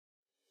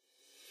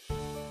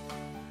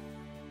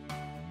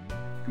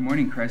Good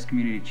morning, Christ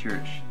Community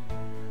Church.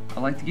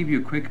 I'd like to give you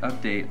a quick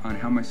update on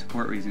how my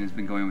support raising has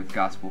been going with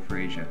Gospel for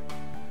Asia.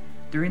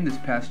 During this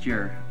past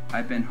year,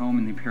 I've been home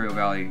in the Imperial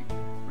Valley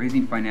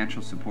raising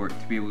financial support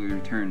to be able to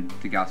return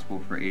to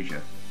Gospel for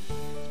Asia.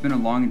 It's been a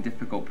long and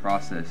difficult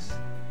process,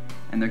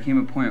 and there came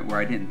a point where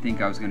I didn't think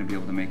I was going to be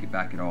able to make it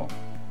back at all.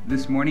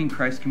 This morning,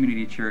 Christ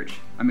Community Church,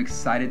 I'm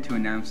excited to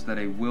announce that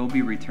I will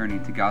be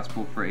returning to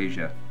Gospel for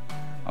Asia.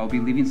 I will be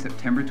leaving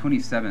September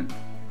 27th,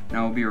 and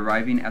I will be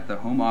arriving at the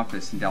home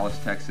office in Dallas,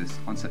 Texas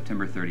on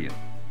September 30th.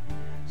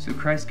 So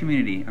Christ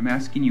Community, I'm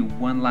asking you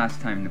one last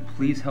time to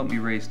please help me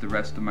raise the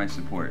rest of my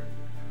support.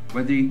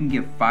 Whether you can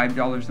give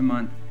 $5 a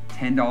month,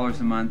 $10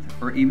 a month,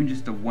 or even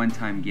just a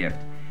one-time gift,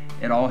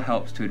 it all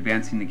helps to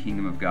advancing the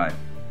kingdom of God.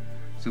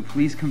 So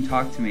please come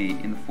talk to me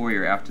in the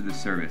foyer after the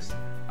service.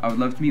 I would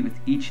love to meet with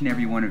each and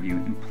every one of you,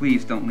 and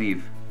please don't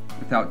leave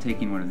without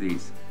taking one of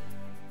these.